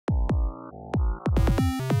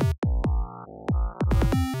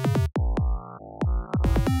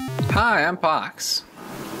Hi, I'm Pox.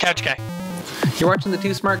 Couchguy. You're watching the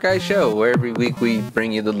Two Smart Guys show, where every week we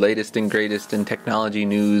bring you the latest and greatest in technology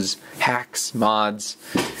news, hacks, mods,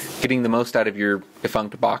 getting the most out of your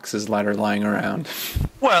defunct boxes that are lying around.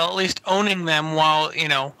 Well, at least owning them while,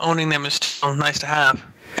 owning them is still nice to have.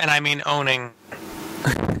 And I mean owning,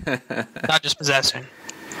 not just possessing.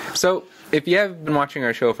 So, if you have been watching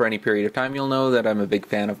our show for any period of time, you'll know that I'm a big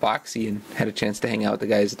fan of Boxee and had a chance to hang out with the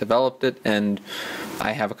guys that developed it, and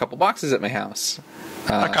I have a couple boxes at my house.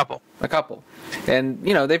 A couple. And,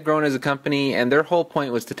 they've grown as a company, and their whole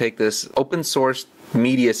point was to take this open source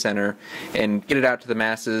media center and get it out to the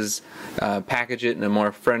masses, package it in a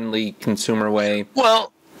more friendly consumer way.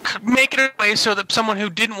 Well, make it a way so that someone who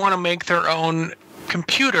didn't want to make their own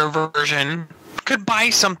computer version could buy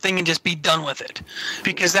something and just be done with it,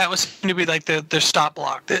 because that was going to be like the stop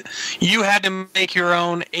block, that you had to make your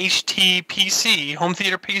own HT home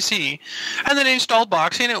theater PC, and then installed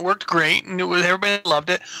Boxee, and it worked great, and everybody loved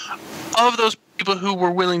it. Of those people who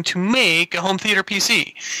were willing to make a home theater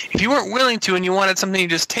PC, if you weren't willing to and you wanted something to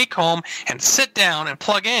just take home and sit down and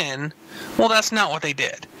plug in, well, that's not what they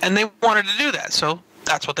did, and they wanted to do that, so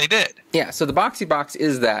that's what they did. Yeah, so the Boxee Box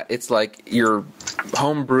is that. It's like your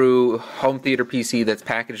homebrew home theater PC that's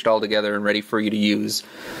packaged all together and ready for you to use.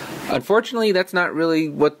 Unfortunately, that's not really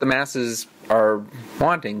what the masses are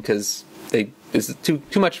wanting, because it's too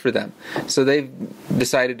much for them. So they've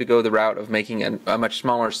decided to go the route of making a much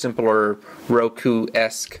smaller, simpler,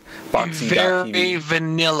 Roku-esque Boxee. Very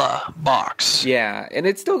vanilla box. Yeah, and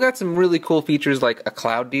it's still got some really cool features like a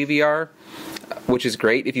cloud DVR, which is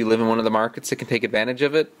great if you live in one of the markets that can take advantage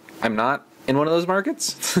of it. I'm not in one of those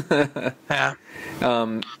markets. Yeah.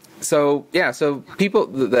 So people,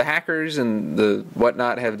 the hackers and the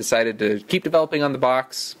whatnot, have decided to keep developing on the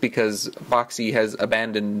box because Boxee has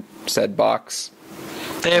abandoned said box.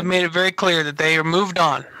 They have made it very clear that they are moved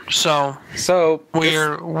on. So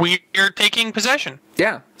we're taking possession.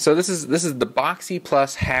 Yeah. So this is the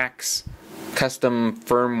BoxeePlus.hacks custom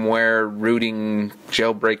firmware rooting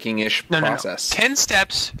jailbreaking-ish process. 10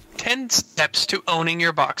 steps to owning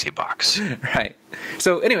your Boxee box. Right.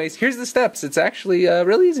 So anyways, here's the steps. It's actually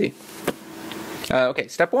real easy. Okay,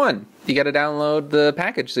 step 1. You got to download the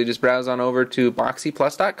package. So you just browse on over to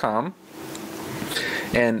boxeeplus.com.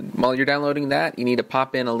 And while you're downloading that, you need to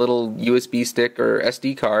pop in a little USB stick or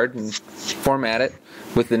SD card and format it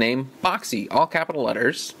with the name Boxee, all capital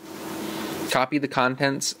letters. Copy the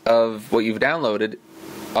contents of what you've downloaded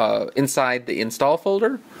inside the install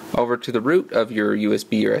folder over to the root of your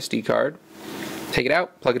USB or SD card. Take it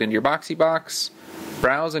out, plug it into your Boxee box,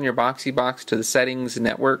 browse on your Boxee box to the settings,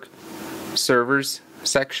 network, servers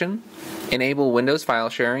section, enable Windows file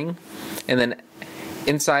sharing, and then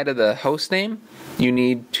inside of the host name, you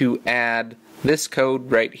need to add this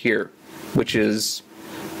code right here, which is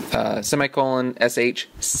 /sh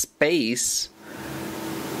space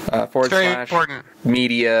 /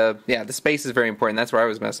 media. Yeah, the space is very important. That's where I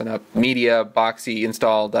was messing up. Media boxee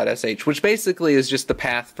install.sh, which basically is just the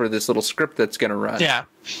path for this little script that's going to run. Yeah.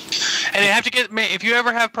 And you have to if you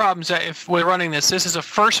ever have problems if we're running this is the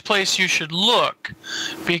first place you should look,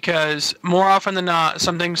 because more often than not,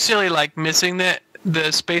 something silly like missing the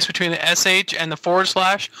space between the sh and the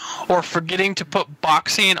 / or forgetting to put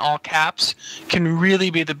Boxee in all caps can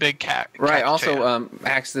really be the big cat. Right. Also,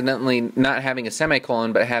 accidentally not having a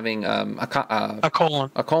semicolon but having a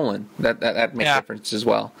colon. A colon. That makes a difference as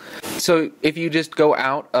well. So if you just go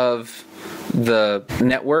out of the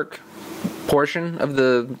network portion of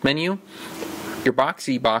the menu, your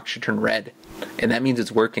Boxee box should turn red. And that means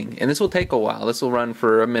it's working. And this will take a while. This will run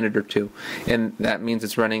for a minute or two. And that means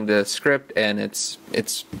it's running the script and it's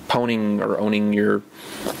pwning or owning your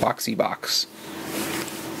Boxee box.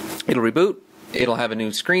 It'll reboot. It'll have a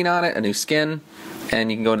new screen on it, a new skin.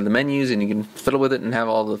 And you can go into the menus and you can fiddle with it and have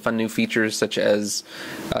all the fun new features, such as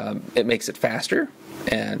it makes it faster.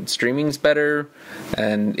 And streaming's better,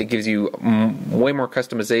 and it gives you way more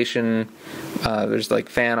customization. There's like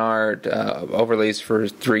fan art, overlays for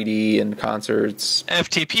 3D and concerts.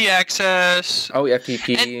 FTP access. Oh,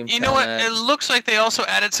 FTP. And you know what? It looks like they also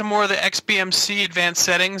added some more of the XBMC advanced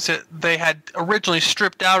settings that they had originally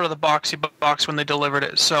stripped out of the Boxee box when they delivered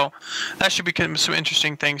it. So that should become some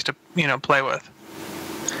interesting things to play with.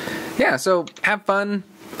 Yeah. So have fun.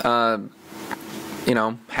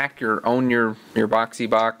 Hack own your Boxee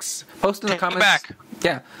box. Post in the comments.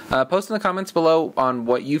 Post in the comments below on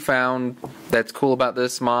what you found that's cool about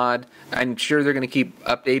this mod. I'm sure they're going to keep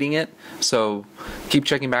updating it, so keep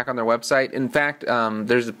checking back on their website. In fact,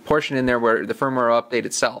 there's a portion in there where the firmware will update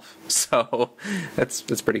itself. So that's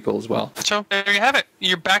pretty cool as well. So there you have it.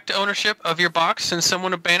 You're back to ownership of your box since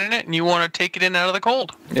someone abandoned it, and you want to take it in out of the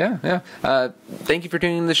cold. Yeah. Thank you for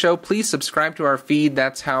tuning in the show. Please subscribe to our feed.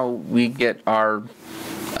 That's how we get our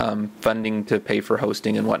funding to pay for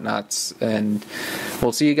hosting and whatnots. And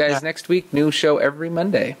we'll see you guys next week. New show every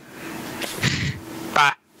Monday.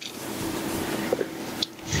 Bye.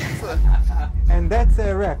 And that's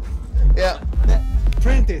a wrap. Yeah.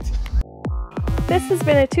 Print it. This has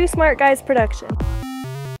been a Two Smart Guys production.